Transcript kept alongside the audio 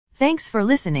Thanks for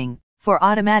listening. For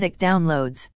automatic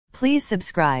downloads, please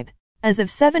subscribe. As of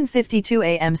 7:52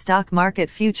 a.m. stock market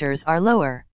futures are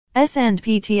lower.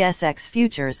 S&P TSX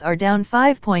futures are down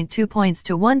 5.2 points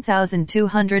to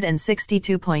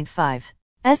 1,262.5.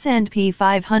 S&P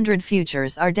 500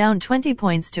 futures are down 20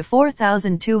 points to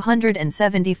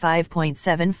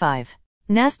 4,275.75.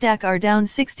 Nasdaq are down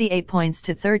 68 points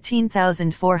to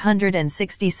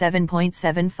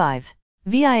 13,467.75.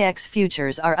 VIX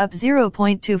futures are up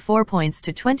 0.24 points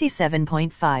to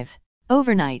 27.5.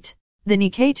 Overnight, the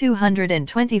Nikkei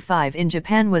 225 in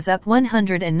Japan was up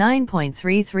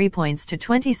 109.33 points to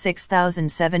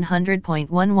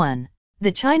 26,700.11.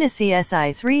 The China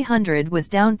CSI 300 was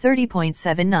down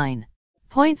 30.79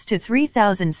 points to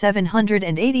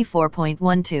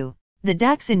 3,784.12. The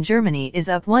DAX in Germany is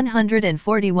up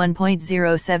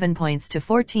 141.07 points to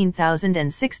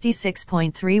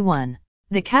 14,066.31.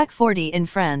 The CAC 40 in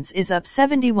France is up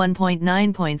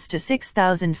 71.9 points to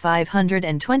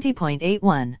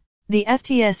 6,520.81. The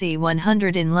FTSE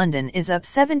 100 in London is up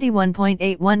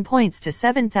 71.81 points to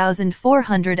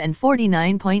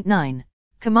 7,449.9.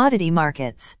 Commodity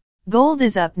markets. Gold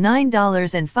is up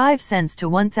 $9.05 to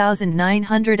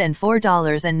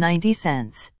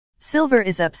 $1,904.90. Silver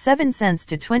is up 7 cents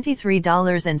to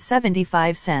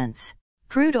 $23.75.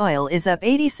 Crude oil is up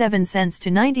 87 cents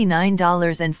to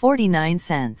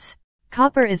 $99.49.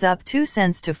 Copper is up 2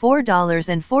 cents to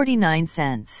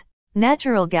 $4.49.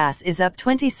 Natural gas is up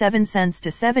 27 cents to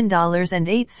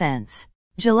 $7.08.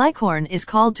 July corn is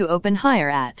called to open higher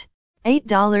at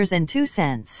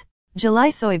 $8.02. July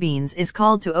soybeans is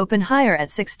called to open higher at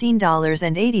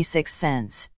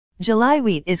 $16.86. July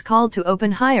wheat is called to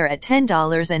open higher at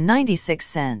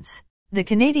 $10.96. The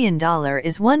Canadian dollar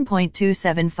is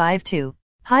 1.2752.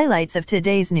 Highlights of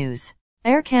today's news.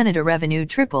 Air Canada revenue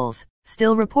triples.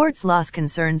 Still reports loss.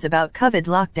 Concerns about COVID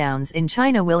lockdowns in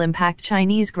China will impact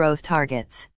Chinese growth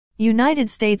targets.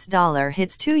 United States dollar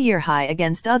hits 2-year high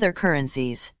against other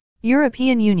currencies.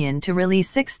 European Union to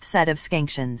release 6th set of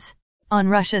sanctions on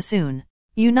Russia soon.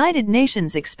 United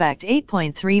Nations expect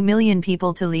 8.3 million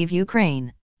people to leave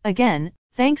Ukraine. Again,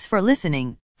 thanks for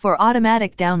listening. For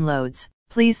automatic downloads,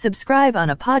 please subscribe on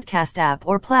a podcast app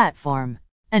or platform.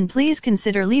 And please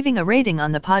consider leaving a rating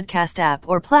on the podcast app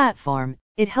or platform.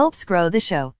 It helps grow the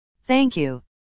show. Thank you.